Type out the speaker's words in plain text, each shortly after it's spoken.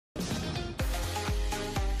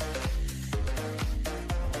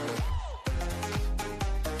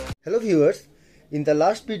Hello viewers, in the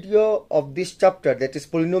last video of this chapter, that is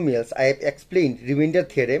polynomials, I have explained remainder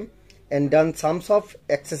theorem and done sums of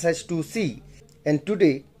exercise 2c, and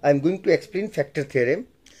today I am going to explain factor theorem.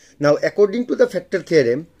 Now according to the factor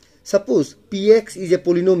theorem, suppose px is a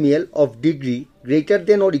polynomial of degree greater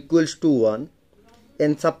than or equals to 1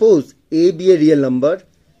 and suppose a be a real number.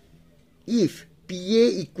 If pa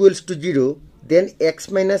equals to 0, then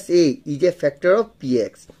x minus a is a factor of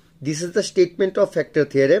px. This is the statement of factor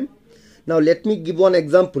theorem. Now let me give one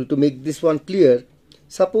example to make this one clear.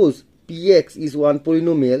 Suppose px is one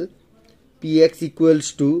polynomial, px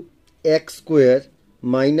equals to x square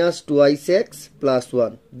minus twice x plus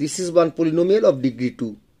 1. This is one polynomial of degree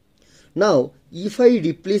 2. Now if I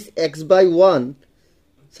replace x by 1,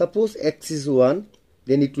 suppose x is 1,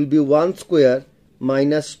 then it will be 1 square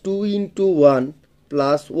minus 2 into 1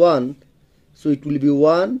 plus 1. So it will be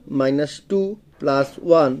 1 minus 2 plus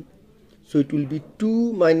 1. So it will be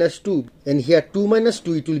 2 minus 2, and here 2 minus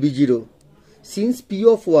 2 it will be 0. Since p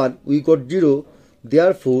of 1 we got 0,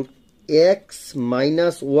 therefore x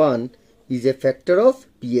minus 1 is a factor of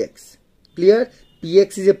px. Clear?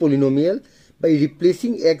 Px is a polynomial. By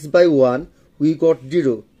replacing x by 1 we got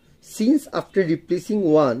 0. Since after replacing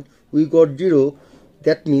 1 we got 0,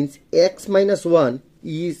 that means x minus 1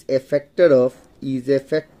 is a factor of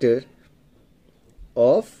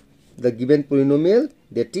the given polynomial,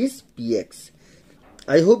 that is px.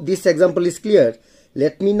 I hope this example is clear.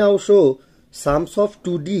 Let me now show sums of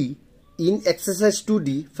 2d. In exercise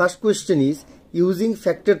 2d, first question is, using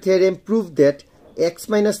factor theorem prove that x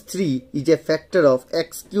minus 3 is a factor of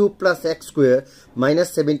x cube plus x square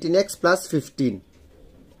minus 17x plus 15.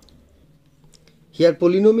 Here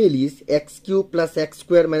polynomial is x cube plus x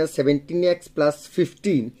square minus 17x plus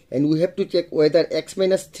 15, and we have to check whether x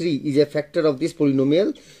minus 3 is a factor of this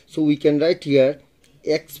polynomial. So we can write here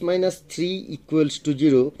x minus 3 equals to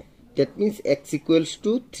 0. That means x equals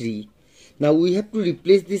to 3. Now we have to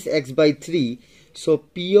replace this x by 3. So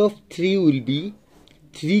p of 3 will be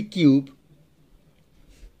 3 cube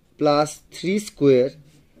plus 3 square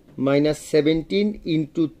minus 17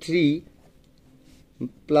 into 3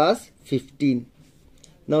 plus 15.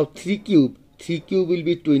 Now 3 cube will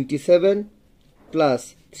be 27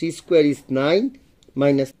 plus 3 square is 9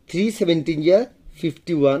 minus 3 17 is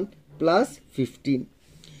 51 plus 15.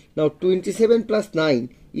 Now 27 plus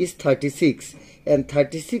 9 is 36 and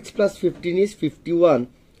 36 plus 15 is 51.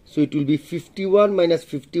 So it will be 51 minus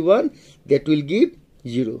 51, that will give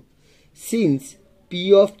 0. Since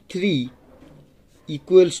p of 3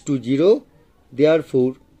 equals to 0,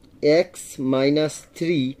 therefore x minus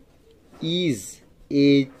 3 is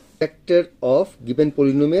a factor of given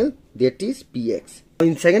polynomial, that is px.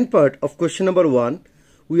 In second part of question number 1,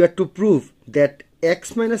 we are to prove that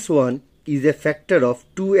x minus 1 is a factor of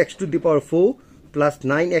 2x to the power 4 plus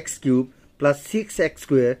 9x cube plus 6x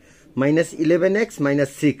square minus 11x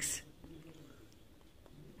minus 6.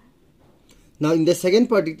 Now in the second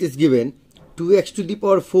part it is given 2x to the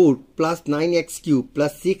power 4 plus 9x cube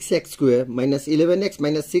plus 6x square minus 11x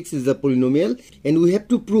minus 6 is the polynomial, and we have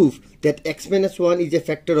to prove that x minus 1 is a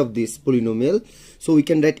factor of this polynomial. So we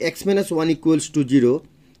can write x minus 1 equals to 0.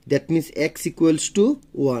 That means x equals to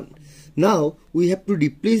 1. Now we have to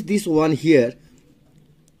replace this 1 here.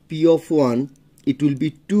 P of 1, it will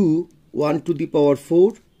be 2 1 to the power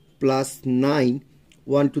 4 plus 9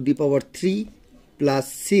 1 to the power 3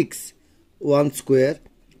 plus 6 1 square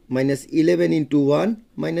minus 11 into 1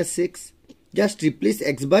 minus 6. Just replace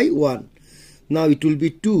x by 1. Now it will be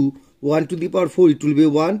 2 1 to the power 4, it will be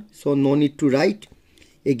 1, so no need to write.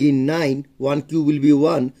 Again 9, 1 cube will be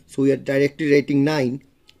 1, so we are directly writing 9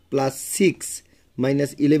 plus 6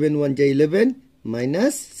 minus 11 1 is 11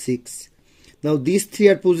 minus 6. Now these three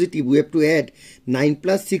are positive, we have to add 9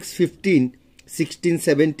 plus 6 15, 16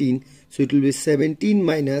 17, so it will be 17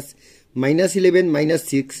 minus 11 minus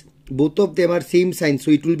 6. Both of them are same sign,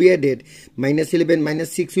 so it will be added. Minus 11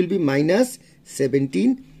 minus 6 will be minus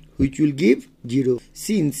 17, which will give 0.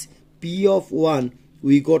 Since p of 1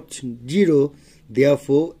 we got 0,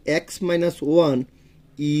 therefore x minus 1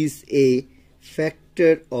 is a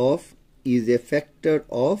factor of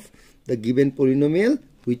the given polynomial,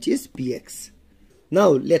 which is px.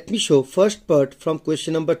 Now let me show first part from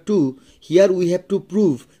question number 2. Here we have to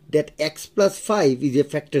prove that x plus 5 is a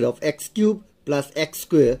factor of x cube plus x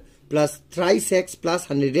square plus thrice x plus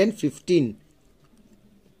 115.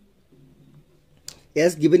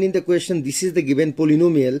 As given in the question, this is the given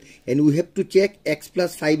polynomial, and we have to check x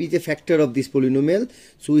plus 5 is a factor of this polynomial.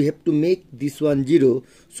 So we have to make this one 0.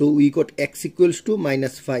 So we got x equals to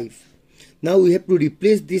minus 5. Now we have to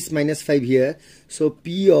replace this minus 5 here. So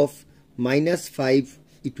p of minus 5,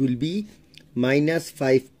 it will be minus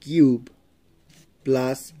 5 cube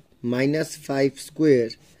plus minus 5 square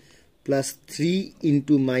plus 3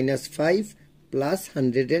 into minus 5 plus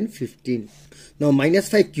 115. Now minus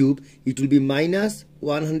 5 cube, it will be minus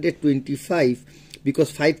 125,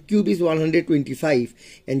 because 5 cube is 125,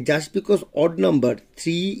 and just because odd number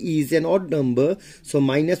 3 is an odd number, so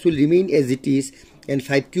minus will remain as it is, and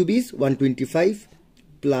 5 cube is 125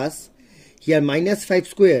 plus here minus 5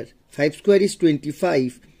 square. 5 square is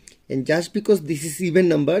 25, and just because this is even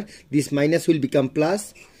number, this minus will become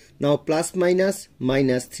plus. Now plus minus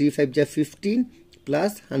minus, 3 5 are 15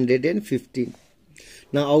 plus 115.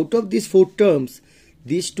 Now out of these 4 terms,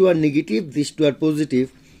 these 2 are negative, these 2 are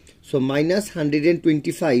positive. So minus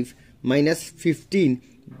 125 minus 15,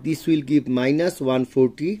 this will give minus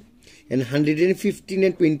 140, and 115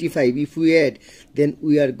 and 25 if we add, then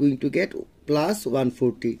we are going to get plus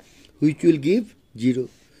 140, which will give 0.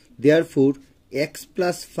 Therefore x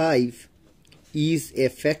plus 5 is a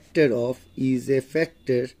factor of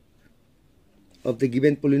the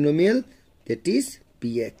given polynomial, that is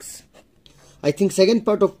px. I think second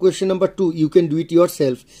part of question number 2 you can do it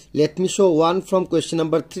yourself. Let me show one from question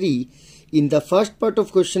number 3. In the first part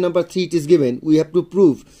of question number 3 it is given, we have to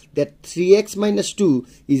prove that 3x minus 2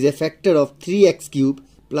 is a factor of 3x cube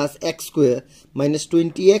plus x square minus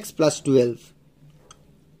 20x plus 12.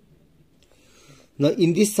 Now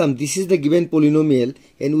in this sum, this is the given polynomial,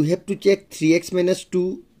 and we have to check 3x minus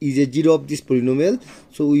 2 is a 0 of this polynomial.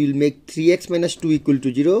 So we will make 3x minus 2 equal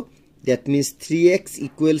to 0. That means 3x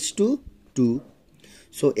equals to 2.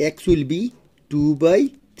 So x will be 2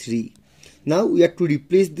 by 3. Now we have to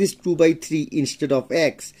replace this 2 by 3 instead of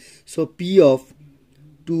x. So p of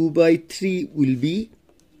 2 by 3 will be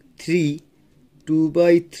 3 2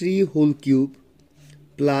 by 3 whole cube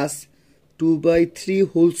plus 2 by 3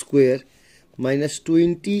 whole square minus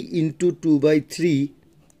 20 into 2 by 3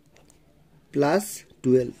 plus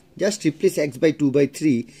 12. Just replace x by 2 by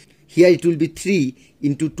 3. Here it will be 3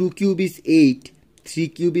 into 2 cube is 8, 3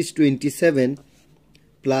 cube is 27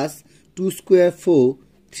 plus 2 square 4,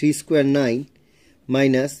 3 square 9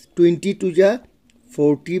 minus 22 ja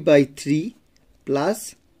 40 by 3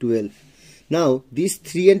 plus 12. Now this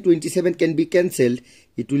 3 and 27 can be cancelled.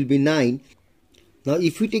 It will be 9. Now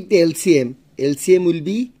if we take the LCM will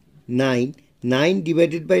be 9. 9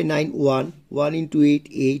 divided by 9 1, 1 into 8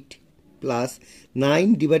 8 plus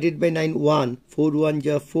 9 divided by 9 1, 4 1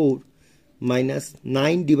 ja 4 minus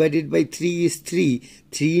 9 divided by 3 is 3,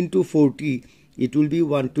 3 into 40 it will be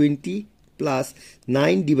 120 plus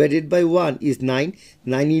 9 divided by 1 is 9,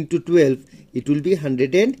 9 into 12 it will be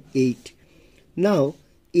 108. Now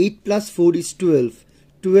 8 plus 4 is 12,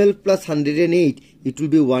 12 plus 108 it will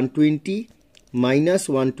be 120 minus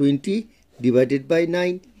 120 divided by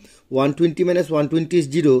 9. 120 minus 120 is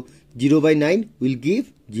 0, 0 by 9 will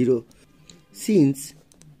give 0. Since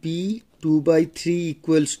p 2 by 3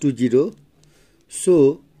 equals to 0,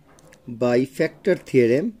 so by factor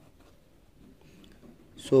theorem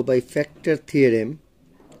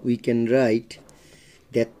we can write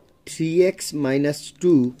that 3x minus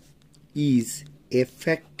 2 is a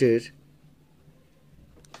factor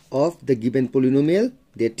of the given polynomial,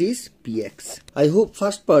 that is px. I hope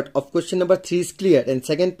first part of question number 3 is clear, and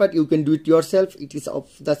second part you can do it yourself. It is of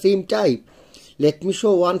the same type. Let me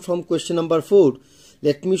show one from question number 4.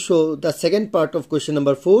 Let me show the second part of question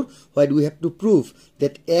number 4, where we have to prove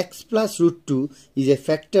that x plus root 2 is a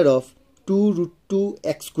factor of 2 root 2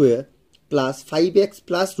 x square plus 5x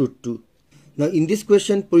plus root 2. Now in this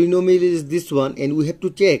question polynomial is this one, and we have to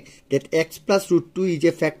check that x plus root 2 is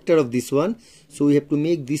a factor of this one. So we have to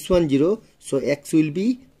make this one 0. So x will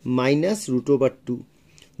be minus root over 2.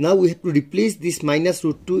 Now we have to replace this minus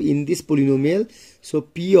root 2 in this polynomial. So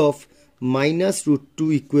p of minus root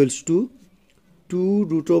 2 equals to 2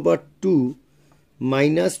 root over 2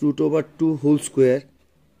 minus root over 2 whole square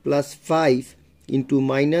plus 5 into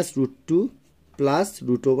minus root 2 plus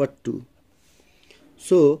root over 2.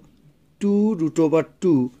 So 2 root over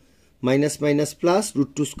 2 minus minus plus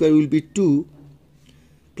root 2 square will be 2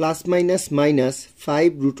 plus minus minus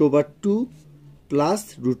 5 root over 2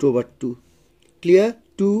 plus root over 2. Clear?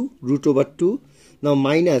 2 root over 2. Now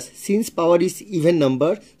minus, since power is even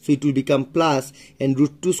number, so it will become plus, and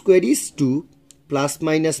root 2 square is 2 plus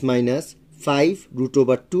minus minus 5 root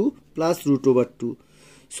over 2 plus root over 2.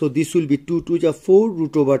 So this will be 2 2 is 4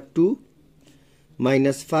 root over 2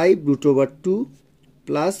 minus 5 root over 2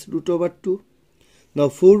 plus root over 2. Now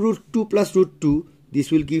 4 root 2 plus root 2,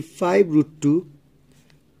 this will give 5 root 2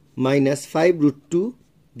 minus 5 root 2,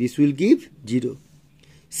 this will give 0.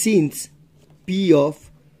 Since p of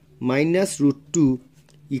minus root 2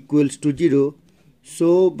 equals to 0,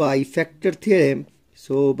 so by factor theorem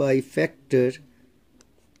So by factor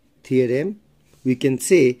theorem, we can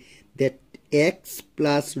say that x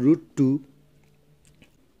plus root 2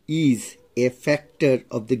 is a factor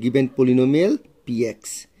of the given polynomial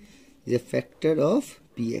px. Is a factor of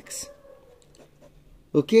px.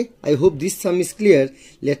 Okay, I hope this sum is clear.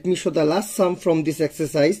 Let me show the last sum from this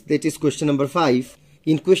exercise, that is question number 5.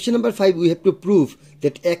 In question number 5, we have to prove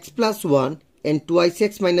that x plus 1 and twice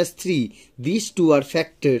x minus 3, these two are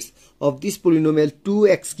factors of this polynomial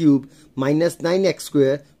 2x cube minus 9x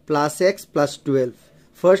square plus x plus 12.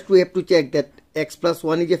 First we have to check that x plus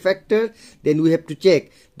 1 is a factor, then we have to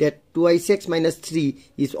check that twice x minus 3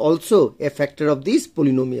 is also a factor of this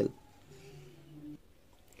polynomial.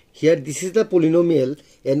 Here this is the polynomial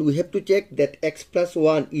and we have to check that x plus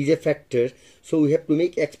 1 is a factor, so we have to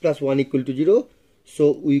make x plus 1 equal to 0.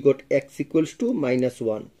 So we got x equals to minus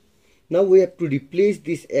 1. Now we have to replace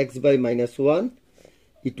this x by minus 1.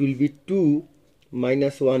 It will be 2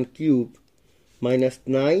 minus 1 cube minus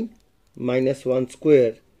 9 minus 1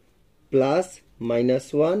 square plus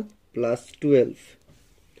minus 1 plus 12.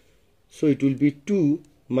 So it will be 2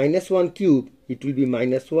 minus 1 cube, it will be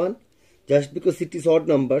minus 1. Just because it is odd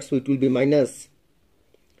number, so it will be minus.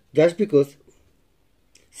 Just because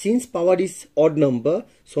since power is odd number,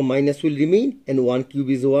 so minus will remain and 1 cube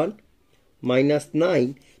is 1. Minus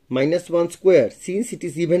 9 minus 1 square, since it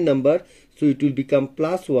is even number, so it will become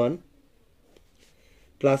plus 1.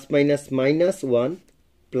 Plus minus minus 1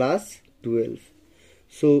 plus 12.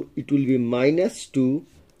 So it will be minus 2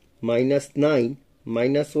 minus 9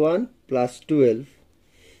 minus 1 plus 12.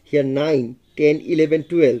 Here 9, 10, 11,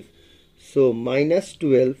 12. So minus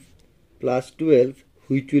 12 plus 12,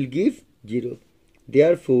 which will give 0.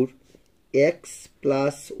 Therefore, x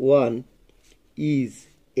plus 1 is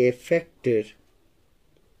a factor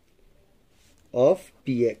of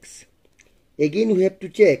px. Again, we have to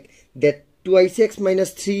check that twice x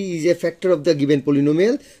minus 3 is a factor of the given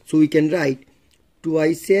polynomial. So we can write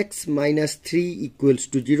twice x minus 3 equals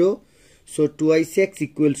to 0. So twice x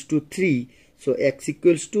equals to 3. So x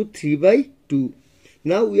equals to 3 by 2.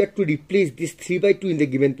 Now we have to replace this 3 by 2 in the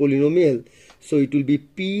given polynomial. So it will be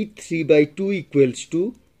p 3 by 2 equals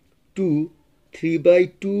to 2 3 by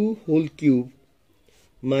 2 whole cube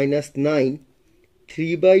minus 9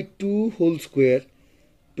 3 by 2 whole square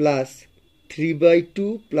plus 3 by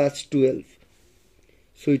 2 plus 12.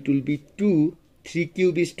 So it will be 2, 3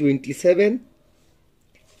 cube is 27.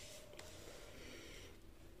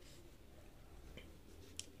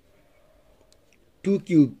 2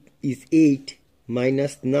 cube is 8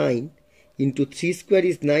 minus 9 into 3 square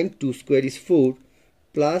is 9, 2 square is 4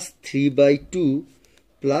 plus 3 by 2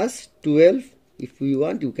 plus 12. If we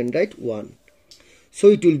want, you can write 1. So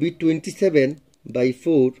it will be 27 by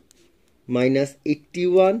 4 minus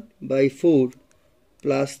 81 by 4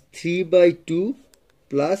 plus 3 by 2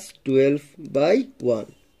 plus 12 by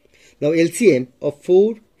 1. Now LCM of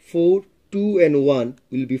 4, 4, 2 and 1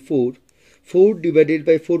 will be 4. 4 divided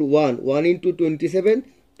by 4, 1. 1 into 27,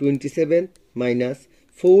 27 minus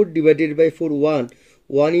 4 divided by 4, 1.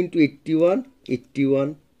 1 into 81,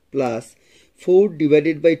 81 plus 4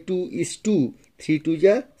 divided by 2 is 2. 3 2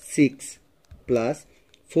 ja 6 plus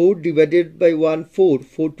 4 divided by 1, 4.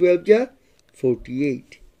 4 12 ja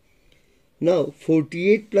 48. Now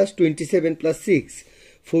 48 plus 27 plus 6.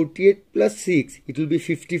 48 plus 6, it will be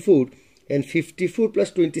 54. And 54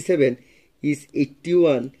 plus 27 is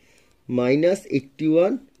 81 minus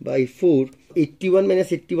 81 by 4. 81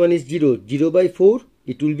 minus 81 is 0. 0 by 4,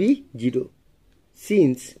 it will be 0.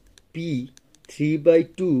 Since P 3 by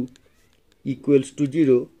 2 equals to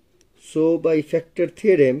 0, so by factor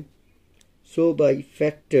theorem,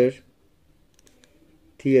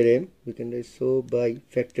 we can write so by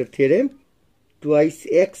factor theorem, twice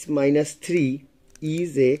x minus 3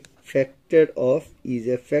 is a factor of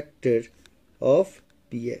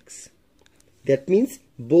px. That means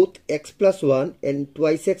both x plus 1 and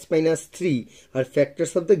twice x minus 3 are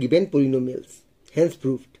factors of the given polynomials. Hence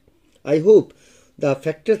proved. I hope the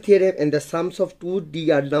factor theorem and the sums of 2D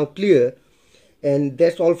are now clear. And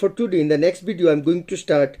that's all for today. In the next video, I'm going to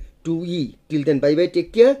start 2E. Till then, bye bye,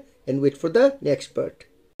 take care and wait for the next part.